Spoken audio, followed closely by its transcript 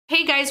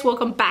Hey guys,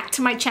 welcome back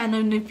to my channel,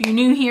 and if you're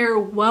new here,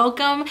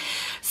 welcome.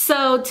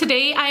 So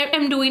today I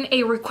am doing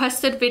a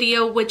requested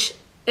video, which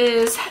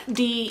is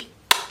an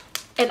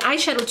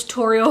eyeshadow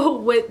tutorial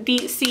with the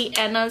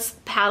Siennas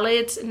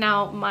palette.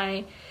 Now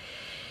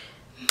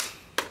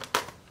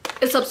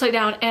it's upside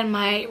down and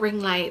my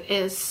ring light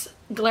is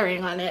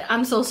glaring on it.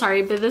 I'm so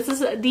sorry, but this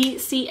is the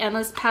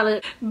Siennas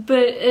palette, but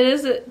it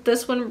is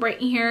this one right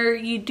here.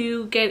 You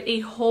do get a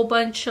whole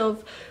bunch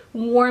of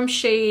warm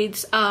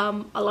shades,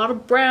 a lot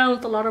of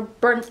browns, a lot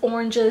of burnt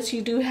oranges.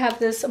 You do have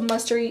this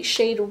mustardy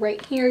shade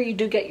right here. You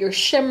do get your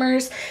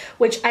shimmers,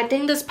 which I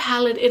think this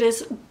palette, it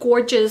is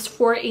gorgeous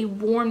for a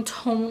warm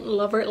tone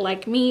lover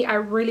like me. I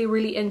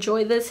really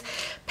enjoy this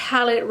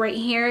palette right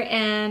here,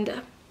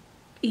 and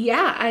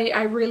yeah,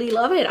 I really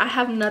love it. I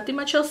have nothing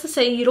much else to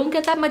say. You don't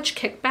get that much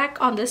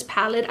kickback on this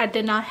palette. I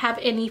did not have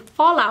any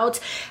fallout,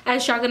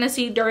 as y'all gonna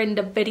see during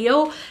the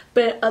video,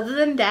 but other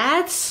than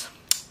that,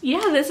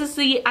 yeah, this is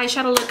the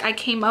eyeshadow look I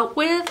came up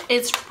with.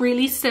 It's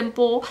really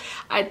simple.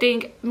 I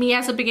think me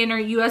as a beginner,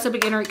 you as a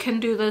beginner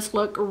can do this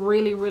look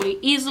really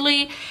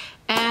easily,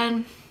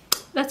 and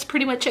that's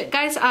pretty much it,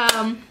 guys.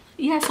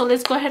 Yeah, so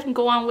let's go ahead and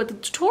go on with the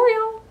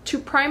tutorial. To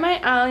prime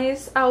my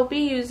eyes, I'll be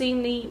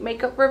using the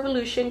Makeup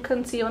Revolution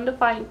Conceal and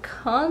Define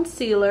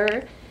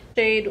Concealer,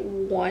 shade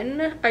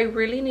 1. I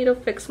really need to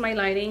fix my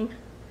lighting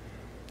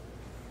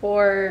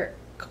for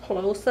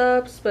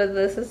close-ups, but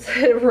this is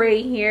it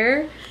right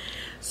here.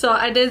 So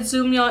I did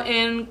zoom y'all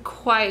in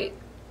quite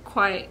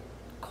close.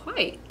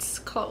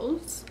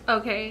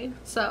 Okay,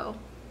 so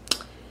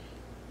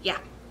yeah,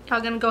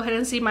 y'all gonna go ahead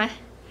and see my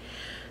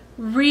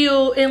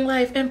real in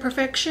life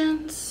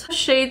imperfections.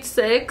 Shade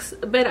 6,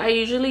 but I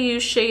usually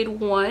use shade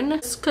 1.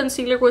 This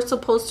concealer was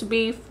supposed to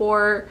be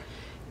for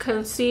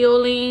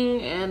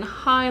concealing and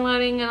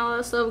highlighting and all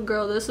that stuff.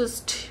 Girl, this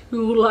is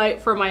too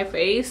light for my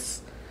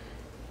face,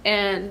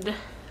 and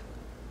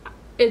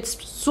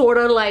it's sort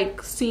of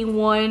like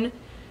C1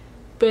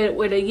 but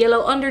with a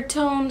yellow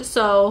undertone,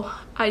 so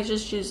I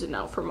just use it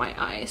now for my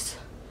eyes.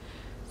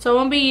 So I'm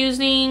gonna be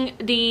using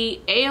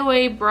the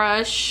AOA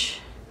brush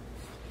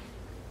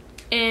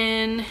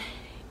in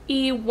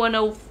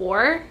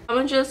E104. I'm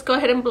gonna just go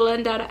ahead and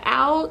blend that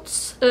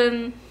out,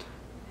 and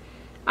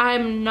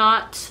I'm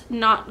not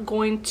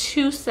going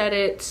to set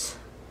it,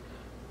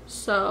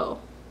 so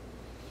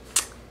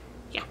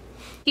yeah.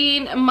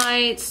 In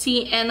my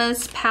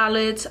Siennas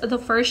palette, the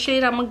first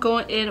shade I'm gonna go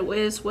in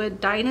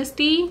with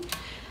Dynasty.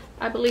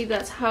 I believe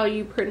that's how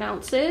you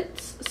pronounce it.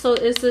 So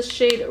it's this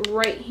shade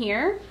right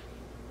here,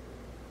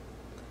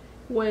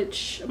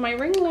 which my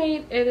ring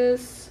light, it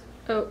is,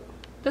 oh,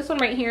 this one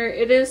right here,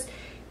 it is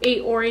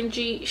a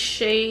orangey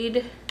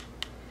shade,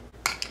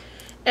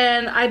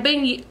 and I've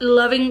been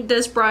loving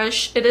this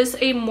brush. It is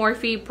a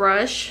Morphe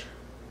brush,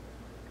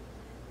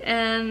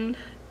 and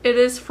it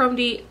is from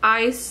the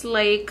Ice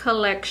Lake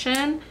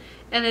collection,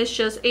 and it's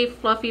just a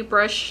fluffy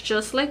brush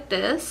just like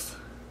this.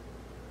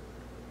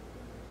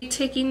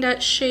 Taking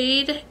that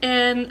shade,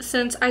 and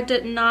since I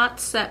did not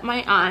set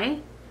my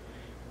eye,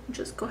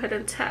 just go ahead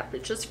and tap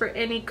it just for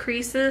any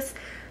creases.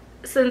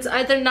 Since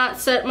I did not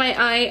set my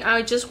eye,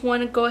 I just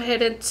want to go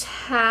ahead and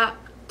tap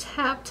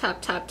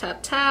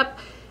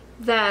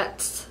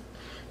that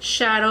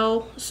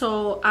shadow.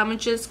 So I'm gonna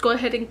just go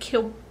ahead and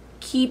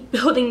keep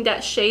building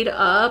that shade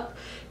up.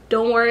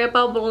 Don't worry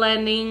about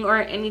blending or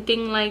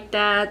anything like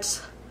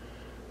that.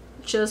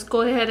 Just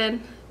go ahead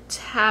and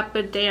tap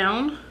it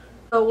down.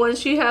 So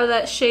once you have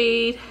that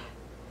shade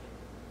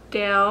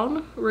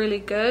down really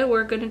good,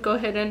 we're gonna go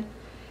ahead and,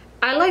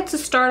 I like to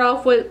start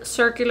off with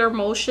circular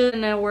motion,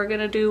 and then we're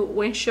gonna do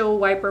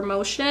windshield wiper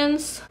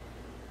motions.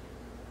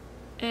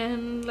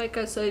 And like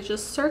I said,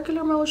 just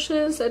circular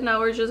motions, and now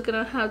we're just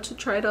gonna have to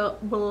try to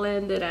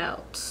blend it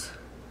out.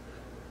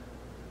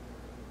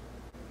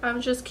 I'm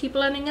just keep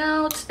blending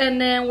out,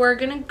 and then we're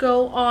gonna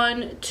go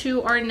on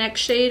to our next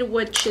shade,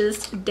 which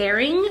is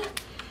Daring,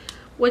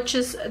 which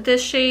is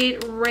this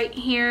shade right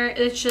here.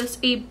 It's just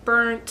a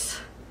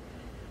burnt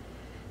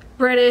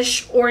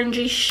reddish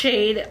orangey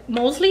shade.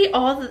 Mostly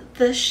all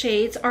the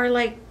shades are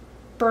like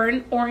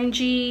burnt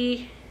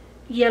orangey,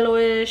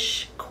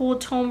 yellowish, cool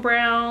tone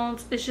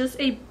browns. It's just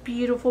a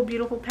beautiful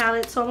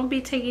palette. So I'm gonna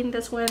be taking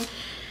this one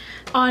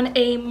on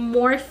a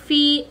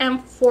Morphe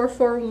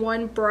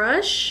M441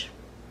 brush,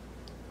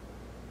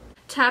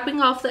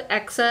 tapping off the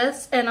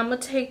excess, and I'm gonna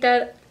take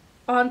that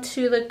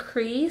onto the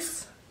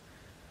crease.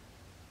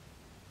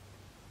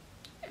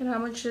 And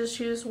I'm gonna just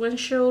use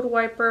windshield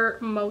wiper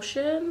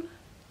motion.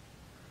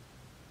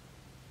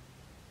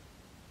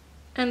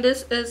 And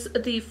this is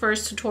the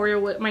first tutorial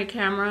with my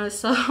camera,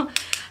 so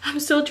I'm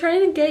still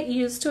trying to get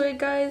used to it,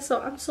 guys. So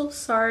I'm so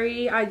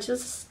sorry. I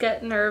just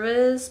get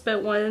nervous,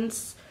 but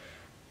once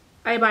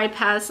I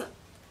bypass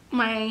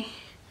my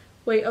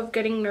way of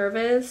getting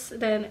nervous,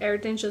 then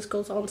everything just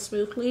goes on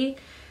smoothly.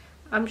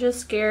 I'm just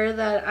scared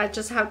that I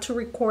just have to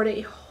record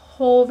a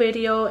whole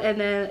video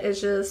and then it's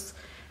just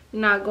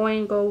not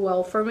going to go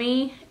well for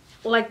me.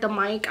 Like the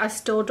mic, I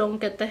still don't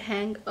get the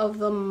hang of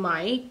the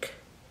mic,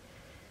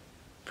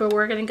 but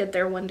we're gonna get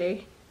there one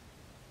day.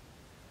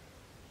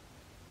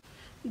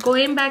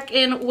 Going back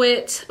in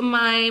with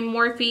my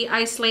Morphe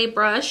Islay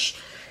brush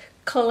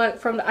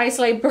from the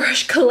Islay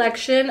brush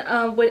collection.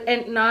 I'm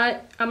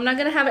not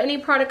gonna have any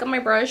product on my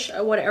brush.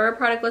 Whatever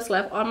product was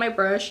left on my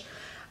brush.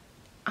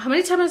 How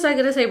many times was I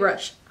gonna say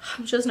brush?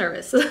 I'm just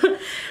nervous.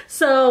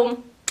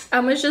 So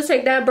I'm gonna just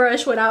take that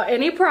brush without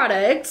any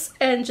products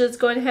and just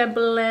go ahead and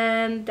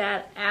blend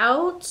that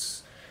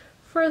out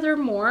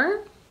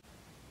furthermore.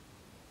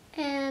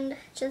 And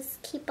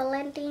just keep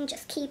blending,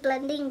 just keep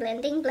blending,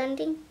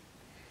 blending.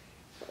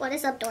 What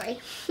is up, Dory?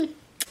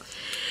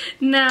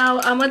 Now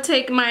I'm gonna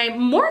take my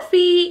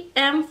Morphe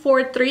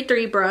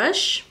M433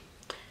 brush,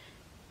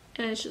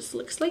 and it just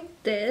looks like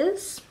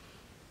this.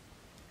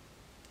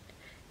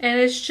 And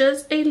it's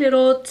just a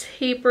little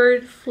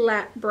tapered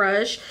flat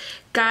brush.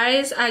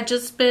 Guys, I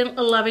just been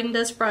loving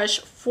this brush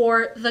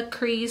for the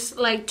crease,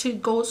 like to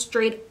go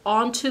straight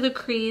onto the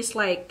crease,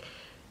 like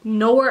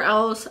nowhere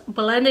else,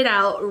 blend it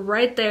out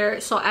right there.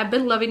 So I've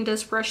been loving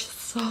this brush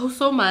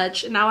so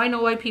much. Now I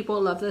know why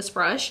people love this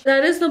brush.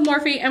 That is the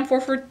Morphe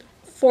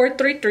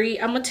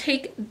M433. I'm gonna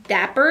take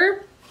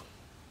Dapper,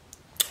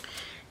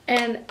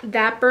 and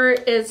Dapper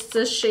is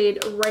the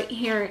shade right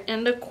here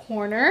in the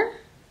corner.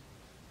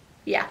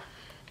 Yeah,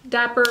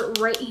 Dapper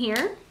right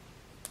here.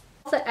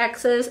 The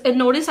excess, and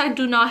notice I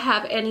do not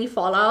have any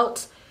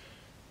fallouts.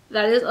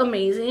 That is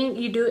amazing.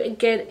 You do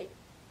get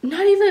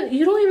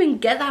you don't even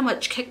get that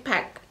much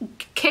kickback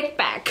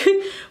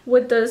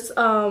with this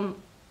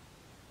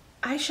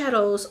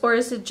eyeshadows. Or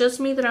is it just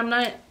me that I'm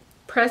not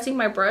pressing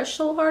my brush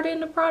so hard in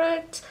the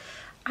product?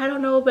 I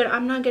don't know, but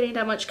I'm not getting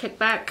that much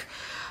kickback.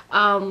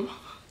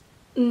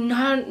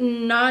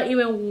 Not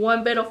even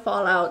one bit of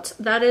fallout.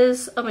 That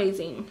is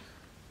amazing.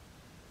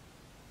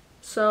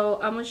 So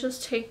I'm gonna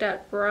just take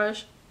that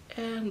brush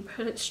and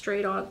put it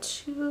straight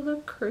onto the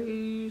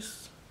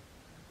crease.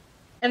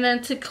 And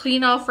then to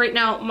clean off right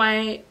now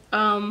my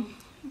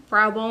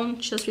brow bone,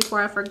 just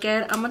before I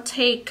forget, I'm gonna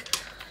take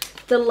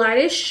the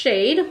lightest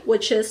shade,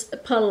 which is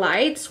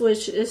Polite,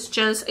 which is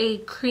just a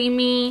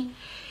creamy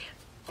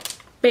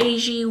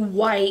beigey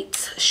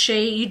white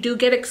shade. You do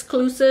get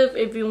exclusive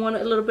if you want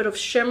a little bit of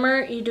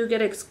shimmer. You do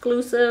get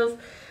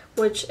exclusive,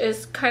 which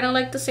is kind of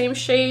like the same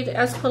shade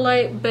as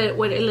Polite but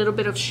with a little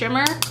bit of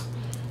shimmer.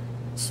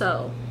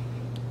 So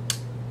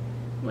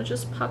I'm gonna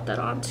just pop that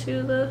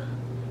onto the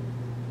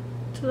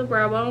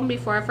brow bone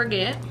before I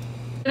forget.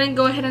 And then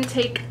go ahead and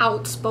take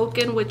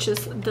Outspoken, which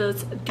is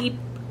this deep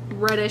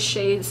reddish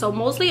shade. So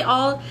mostly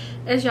all,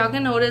 as y'all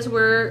can notice,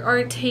 we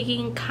are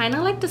taking kind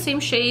of like the same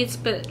shades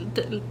but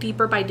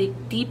deeper by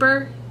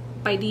deeper,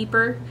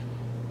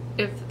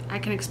 if I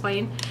can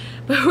explain.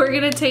 But we're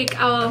gonna take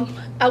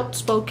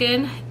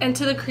Outspoken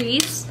into the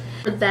crease.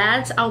 For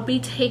that, I'll be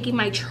taking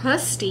my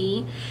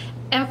trusty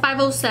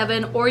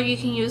M507, or you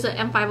can use an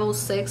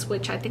M506,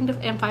 which I think the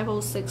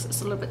M506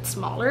 is a little bit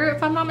smaller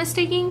if I'm not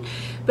mistaken.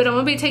 But I'm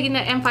gonna be taking the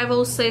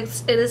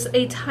M506. It is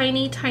a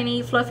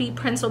tiny fluffy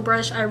pencil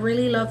brush. I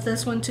really love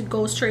this one to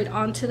go straight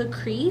onto the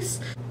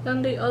crease.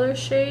 Then the other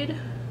shade,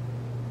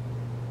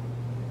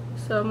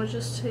 so I'm gonna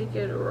just take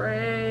it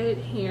right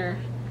here.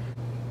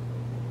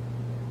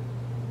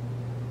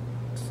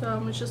 So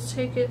I'm gonna just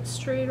take it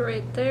straight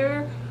right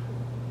there.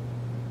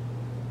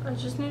 I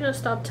just need to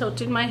stop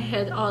tilting my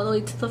head all the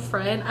way to the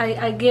front.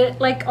 I get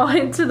like all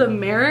into the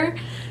mirror,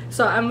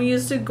 so I'm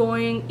used to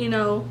going, you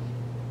know,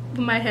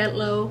 with my head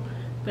low.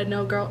 But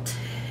no, girl,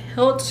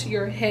 tilt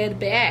your head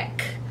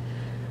back.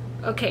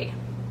 Okay,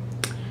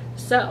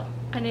 so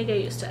I need to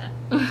get used to that.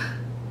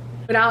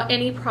 Without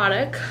any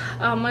product,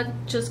 I'm gonna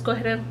just go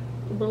ahead and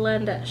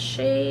blend that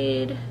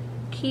shade.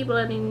 Keep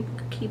blending,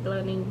 keep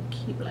blending,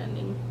 keep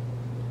blending.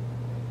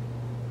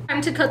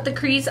 Time to cut the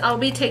crease. I'll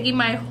be taking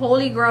my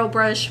Holy Grail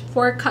brush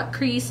for cut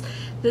crease.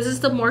 This is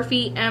the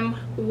Morphe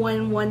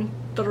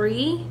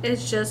M113.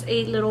 It's just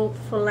a little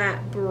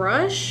flat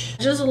brush.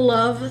 I just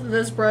love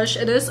this brush.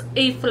 It is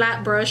a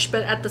flat brush,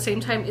 but at the same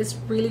time it's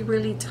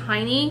really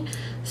tiny,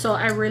 so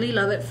I really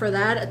love it for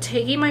that.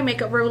 Taking my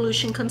Makeup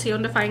Revolution Conceal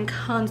and Define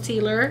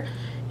Concealer.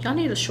 Y'all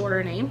need a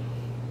shorter name.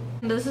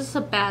 This is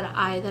a bad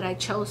eye that I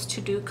chose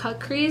to do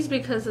cut crease,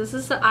 because this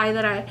is the eye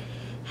that I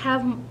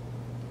have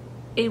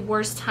a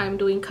worse time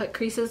doing cut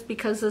creases,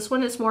 because this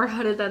one is more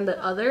hooded than the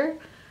other.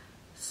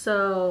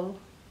 So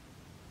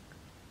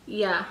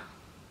yeah.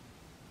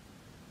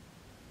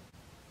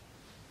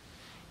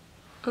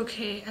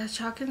 Okay, as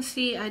y'all can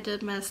see, I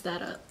did mess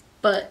that up,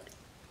 but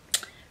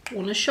I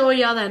want to show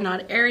y'all that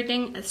not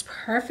everything is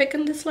perfect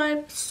in this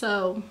life.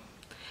 So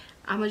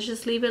I'm gonna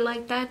just leave it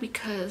like that,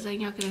 because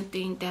then y'all gonna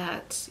think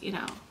that, you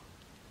know,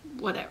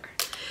 whatever.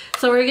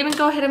 So we're gonna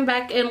go ahead and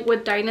back in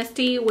with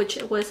Dynasty, which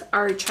was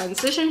our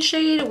transition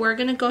shade. We're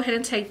gonna go ahead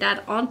and take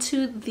that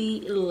onto the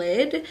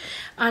lid.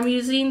 I'm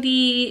using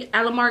the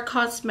Alamar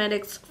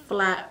Cosmetics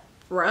flat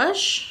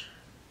brush.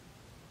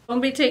 I'm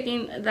gonna be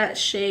taking that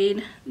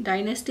shade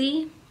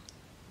Dynasty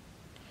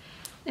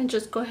and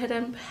just go ahead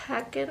and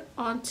pack it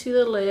onto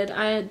the lid.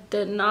 I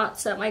did not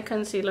set my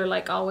concealer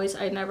like always.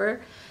 I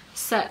never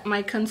set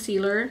my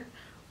concealer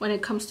when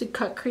it comes to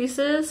cut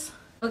creases.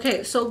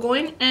 Okay, so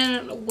going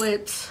in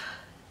with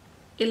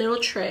a little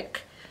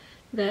trick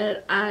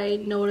that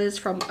I noticed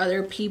from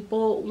other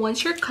people.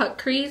 Once your cut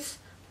crease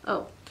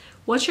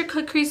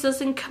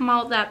doesn't come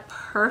out that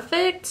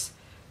perfect,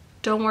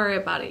 don't worry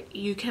about it.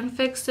 You can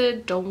fix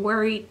it. Don't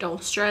worry.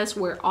 Don't stress.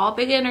 We're all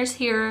beginners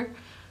here.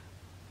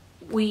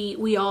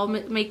 We all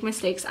make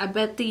mistakes. I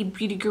bet the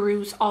beauty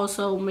gurus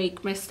also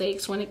make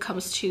mistakes when it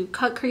comes to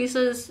cut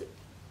creases.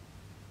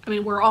 I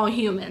mean, we're all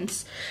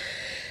humans.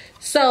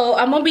 So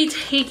I'm gonna be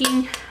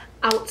taking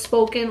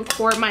Outspoken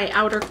for my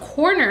outer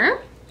corner.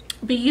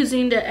 Be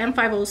using the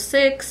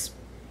M506.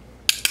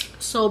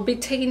 So be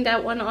taking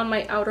that one on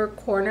my outer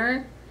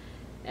corner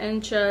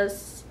and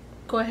just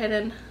go ahead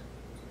and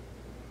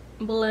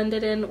blend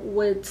it in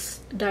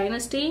with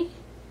Dynasty.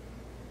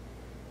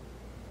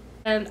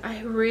 And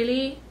I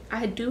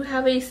do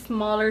have a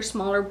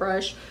smaller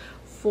brush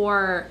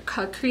for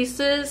cut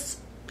creases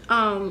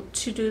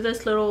to do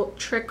this little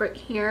trick right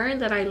here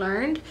that I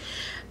learned.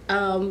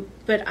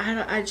 But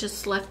I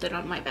just left it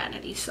on my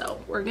vanity.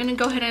 So we're gonna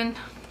go ahead and,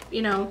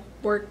 you know,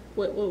 work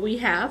with what we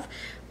have.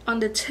 On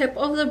the tip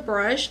of the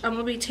brush, I'm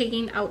gonna be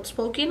taking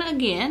Outspoken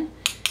again.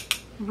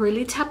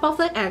 Really tap off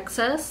the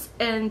excess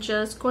and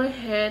just go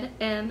ahead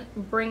and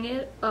bring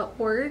it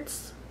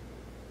upwards.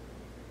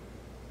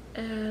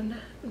 And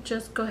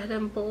just go ahead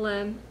and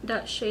blend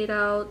that shade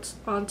out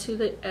onto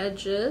the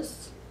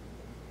edges.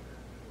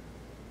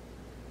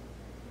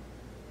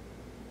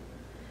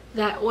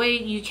 That way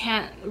you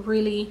can't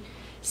really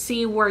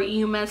see where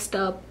you messed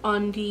up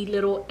on the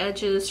little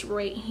edges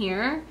right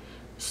here.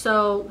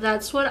 So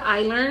that's what I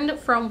learned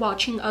from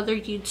watching other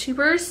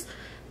YouTubers.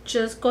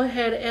 Just go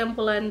ahead and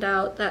blend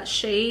out that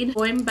shade.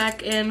 Going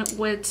back in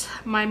with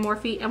my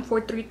Morphe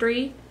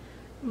M433,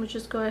 I'm gonna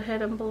just go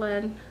ahead and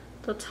blend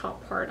the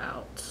top part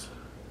out.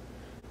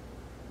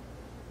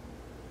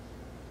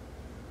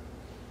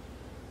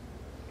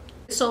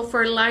 So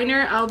for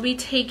liner, I'll be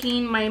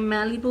taking my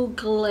Malibu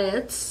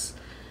Glitz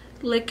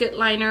liquid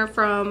liner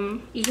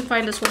from, you can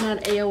find this one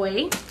at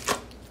AOA.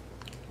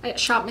 At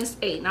Shop Miss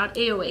A, not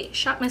AOA,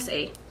 Shop Miss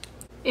A.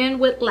 And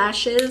with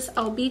lashes,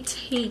 I'll be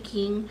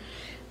taking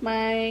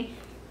my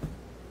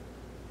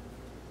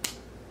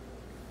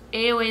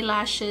AOA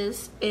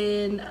lashes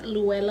in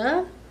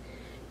Luella.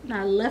 And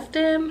I left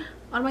them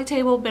on my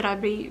table, but I'll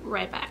be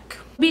right back.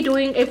 I'll be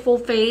doing a full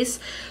face,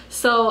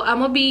 so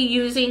I'm gonna be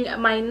using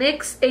my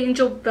NYX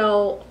Angel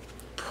Bell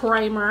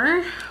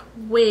primer,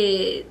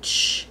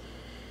 which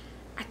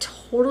I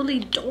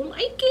totally don't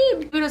like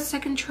it. Give it a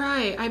second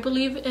try. I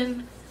believe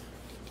in,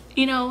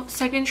 you know,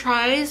 second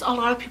tries. A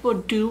lot of people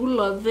do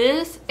love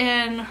this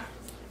and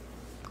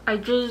I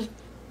just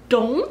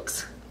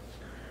don't.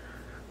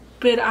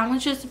 But I'm gonna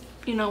just,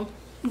 you know,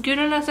 give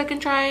it a second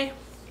try.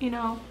 You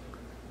know,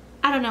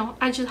 I don't know.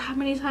 How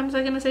many times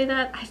am I gonna say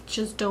that? I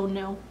just don't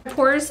know. Of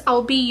course,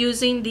 I'll be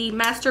using the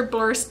Master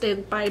Blur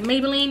Stick by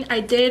Maybelline.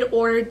 I did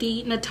order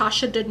the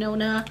Natasha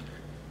Denona.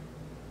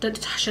 The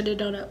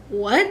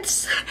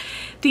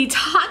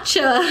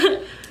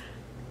Tatcha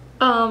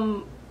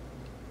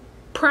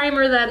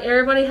primer that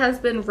everybody has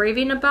been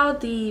raving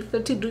about, the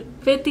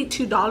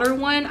 $52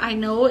 one. I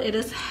know it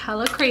is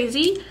hella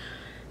crazy,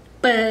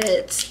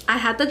 but I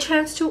had the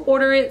chance to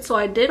order it, so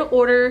I did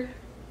order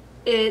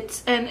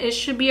it, and it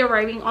should be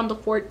arriving on the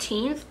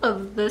 14th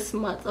of this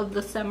month of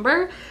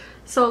December.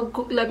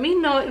 So let me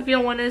know if you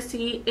want to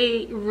see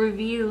a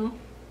review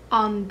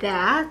on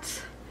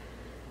that.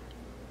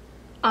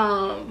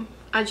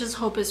 I just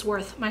hope it's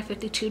worth my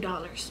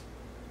 $52.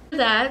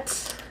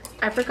 That,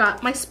 I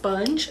forgot my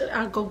sponge.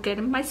 I'll go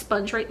get my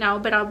sponge right now,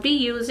 but I'll be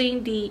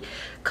using the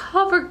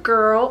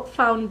CoverGirl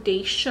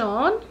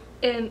foundation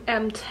in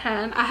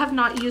M10. I have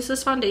not used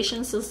this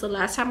foundation since the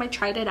last time I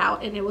tried it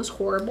out and it was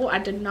horrible. I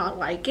did not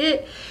like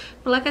it,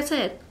 but like I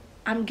said,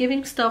 I'm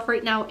giving stuff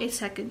right now a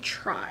second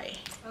try.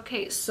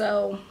 Okay,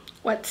 so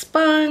wet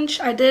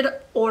sponge. I did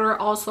order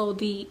also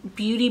the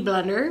beauty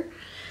blender.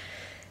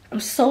 I'm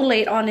so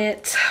late on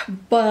it,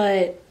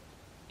 but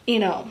you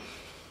know,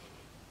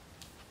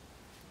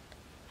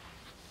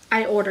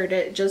 I ordered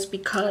it just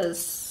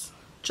because.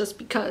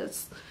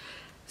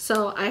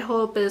 So I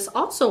hope it's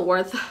also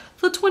worth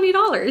the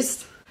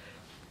 $20.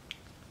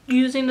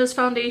 Using this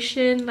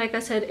foundation, like I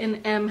said,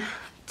 in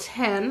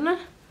M10.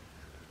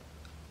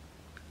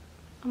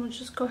 I'm gonna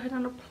just go ahead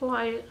and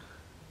apply it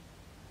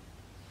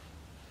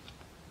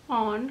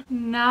on.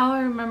 Now I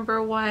remember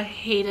why I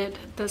hated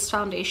this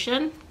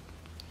foundation.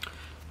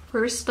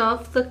 First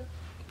off, the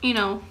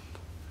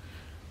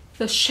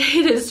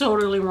shade is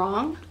totally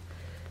wrong.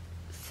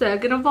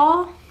 Second of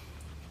all,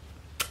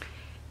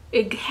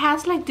 it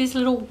has like these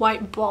little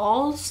white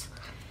balls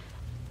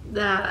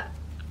that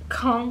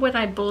come when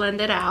I blend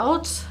it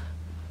out,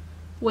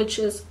 which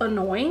is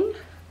annoying.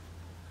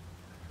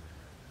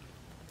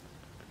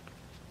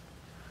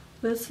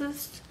 This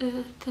is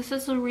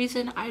the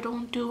reason I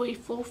don't do a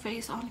full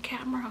face on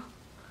camera.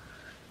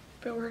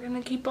 But we're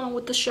gonna keep on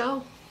with the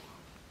show.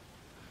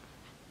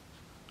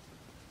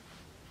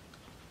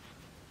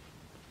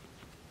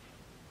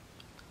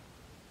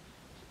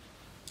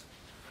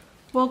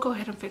 We'll go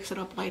ahead and fix it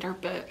up later,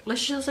 but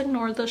let's just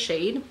ignore the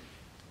shade.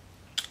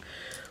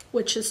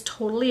 which is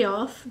totally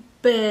off.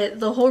 But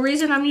the whole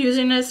reason I'm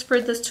using this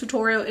for this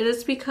tutorial, it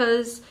is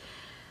because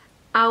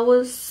I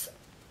was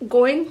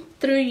going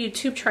through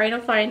YouTube trying to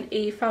find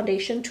a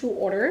foundation to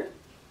order,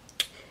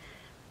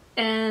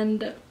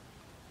 and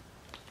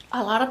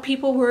a lot of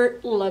people were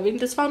loving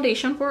this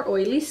foundation for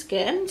oily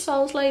skin, so I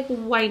was like,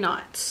 why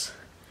not?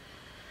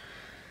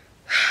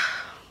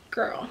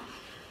 Girl,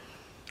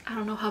 I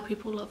don't know how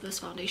people love this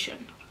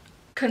foundation.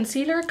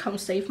 Concealer, come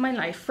save my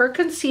life. For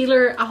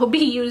concealer, I'll be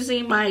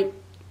using my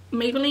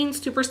Maybelline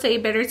Super Stay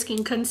Better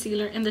Skin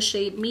Concealer in the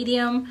shade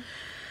medium.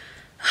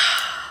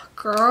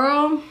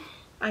 Girl,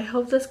 I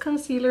hope this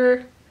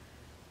concealer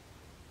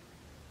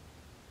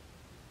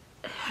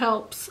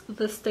helps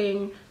this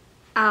thing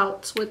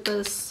out with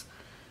this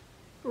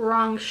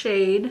wrong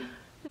shade.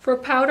 For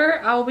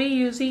powder, I'll be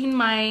using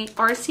my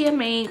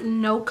RCMA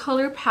No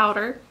Color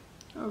powder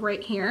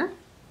right here.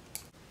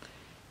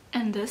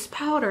 And this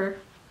powder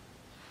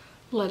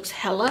looks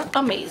hella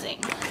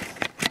amazing.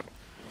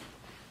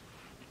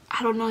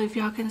 I don't know if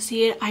y'all can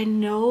see it. I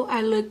know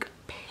I look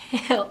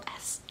pale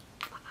as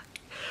fuck,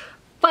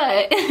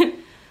 but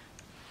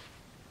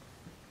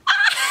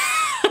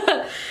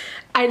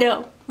I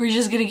know we're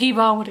just gonna keep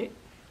on with it.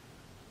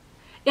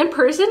 In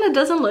person it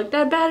doesn't look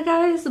that bad,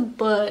 guys,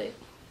 but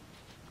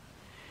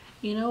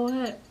you know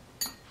what?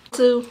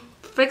 To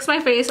fix my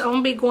face, I'm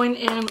gonna be going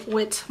in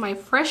with my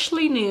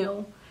freshly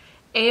new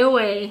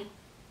AOA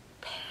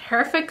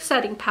Perfect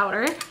Setting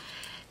Powder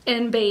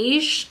in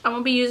beige. I'm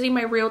gonna be using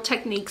my Real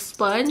Technique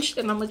sponge,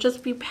 and I'm gonna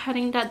just be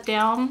patting that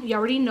down. You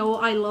already know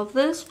I love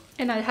this,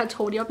 and I had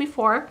told y'all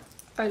before,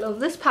 I love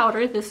this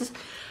powder. This is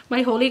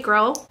my holy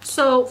grail.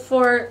 So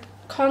for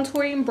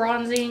contouring,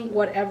 bronzing,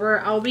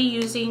 whatever, I'll be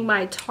using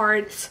my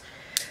Tarte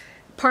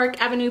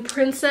Park Avenue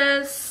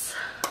Princess.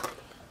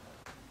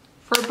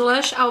 For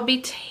blush, I'll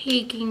be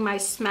taking my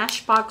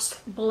Smashbox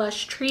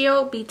Blush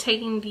Trio. Be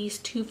taking these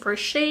two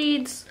first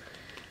shades.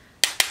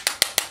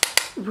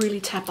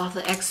 Really tap off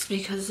the X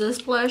because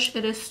this blush,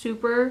 it is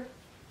super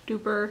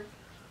duper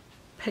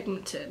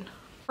pigmented.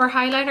 For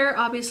highlighter,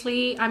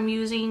 obviously I'm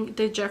using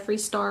the Jeffree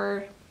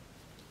Star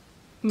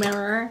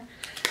mirror,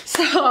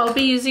 so I'll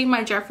be using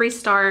my Jeffree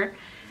Star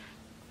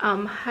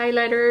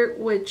highlighter,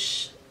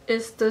 which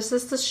is, this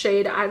is the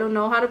shade, I don't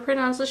know how to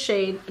pronounce the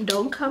shade,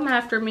 don't come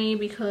after me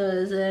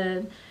because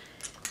yo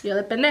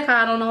de pendeja,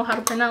 I don't know how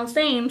to pronounce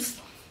names.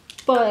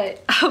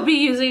 But I'll be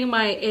using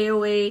my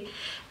AOA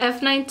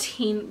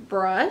F19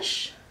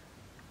 brush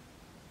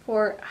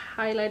for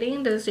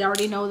highlighting. This, you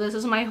already know, this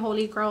is my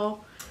holy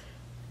grail.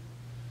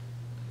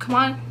 Come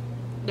on,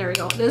 there we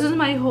go. This is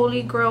my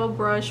holy grail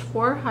brush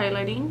for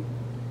highlighting.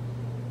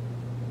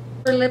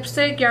 For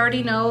lipstick, you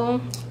already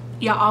know,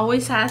 y'all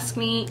always ask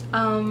me,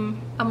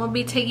 I'm gonna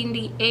be taking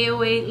the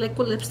AOA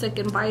liquid lipstick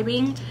in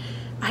Vibin.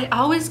 I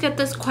always get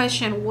this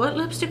question, what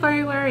lipstick are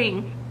you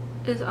wearing?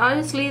 It's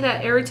obviously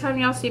that every time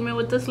y'all see me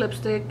with this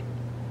lipstick,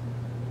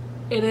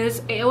 it is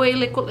AOA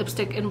liquid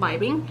lipstick in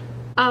Vibin.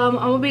 I'm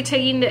gonna be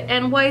taking the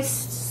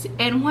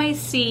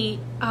NYC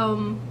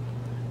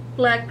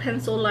black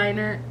pencil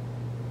liner.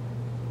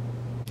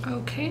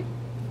 Okay.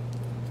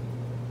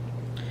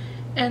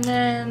 And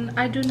then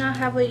I do not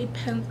have a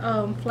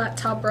flat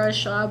top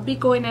brush, so I'll be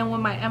going in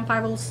with my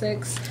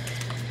M506.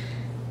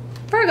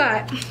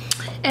 Forgot.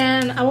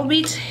 And I will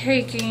be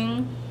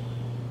taking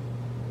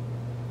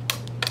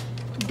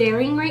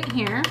Daring right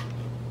here.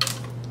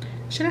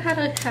 Should have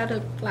had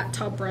a flat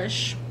top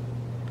brush,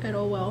 but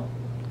oh well.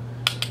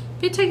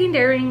 Be taking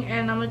Daring,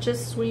 and I'm gonna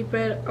just sweep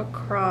it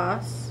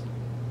across.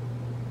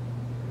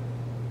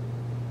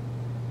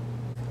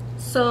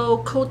 So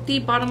coat the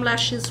bottom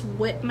lashes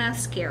with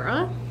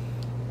mascara.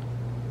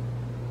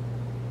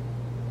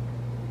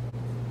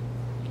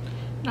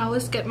 Now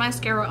let's get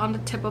mascara on the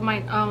tip of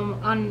my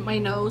on my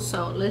nose,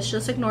 so let's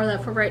just ignore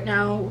that for right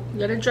now.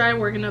 Let it dry,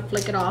 we're gonna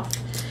flick it off.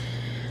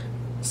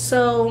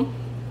 So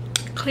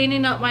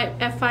cleaning up my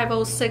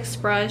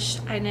F506 brush,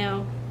 I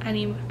know I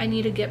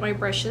need to get my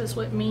brushes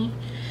with me.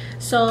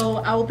 So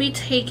I will be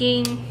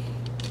taking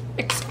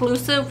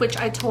Exclusive, which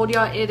I told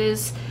y'all it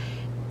is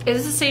the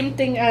same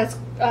thing as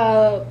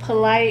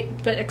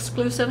Polite, but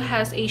Exclusive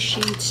has a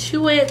shade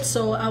to it,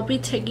 so I'll be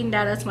taking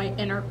that as my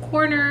inner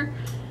corner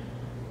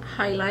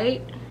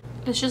highlight.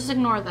 Let's just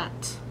ignore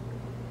that.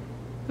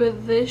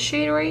 With this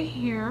shade right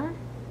here,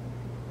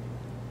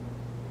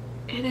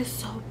 it is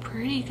so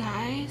pretty,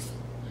 guys.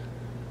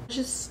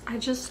 I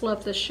just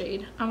love this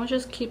shade. I'm gonna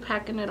just keep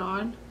packing it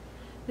on.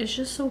 It's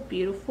just so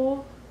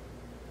beautiful.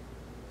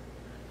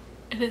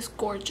 It is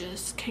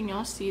gorgeous. Can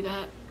y'all see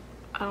that?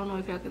 I don't know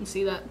if y'all can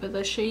see that, but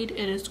the shade,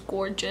 it is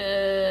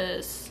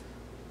gorgeous.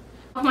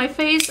 On my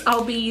face,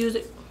 I'll be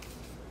using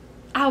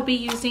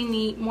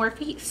the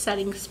Morphe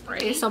setting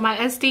spray. So my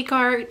SD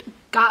card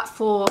got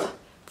full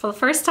for the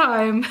first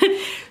time.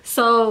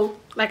 So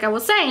like I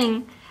was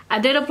saying, I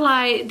did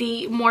apply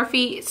the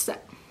Morphe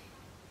set.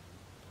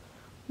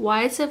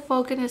 Why is it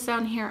focusing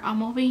down here?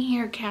 I'm over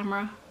here,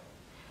 camera.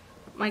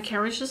 My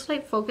camera's just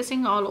like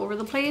focusing all over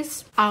the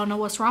place. I don't know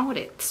what's wrong with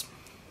it.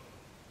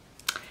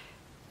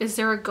 Is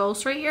there a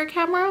ghost right here,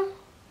 camera?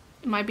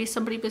 It might be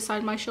somebody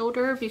beside my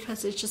shoulder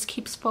because it just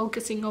keeps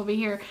focusing over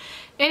here.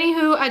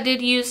 Anywho, I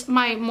did use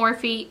my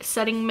Morphe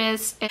setting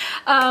mist.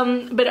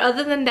 But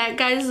other than that,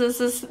 guys,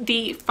 this is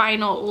the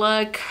final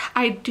look.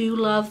 I do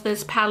love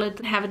this palette.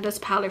 Been having this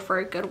palette for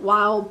a good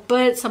while,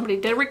 but somebody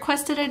did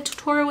request a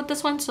tutorial with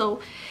this one,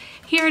 so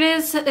here it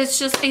is. It's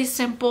just a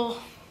simple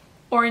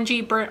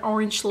orangey burnt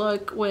orange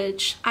look,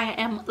 which I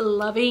am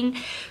loving.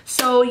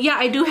 So yeah,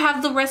 I do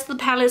have the rest of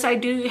the palettes. I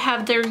do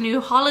have their new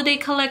holiday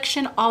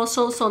collection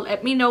also, so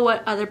let me know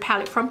what other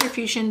palette from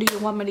Profusion do you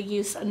want me to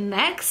use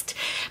next.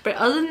 But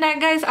other than that,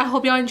 guys, I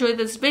hope y'all enjoyed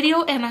this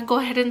video, and I'll go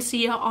ahead and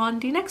see y'all on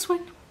the next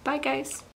one. Bye, guys.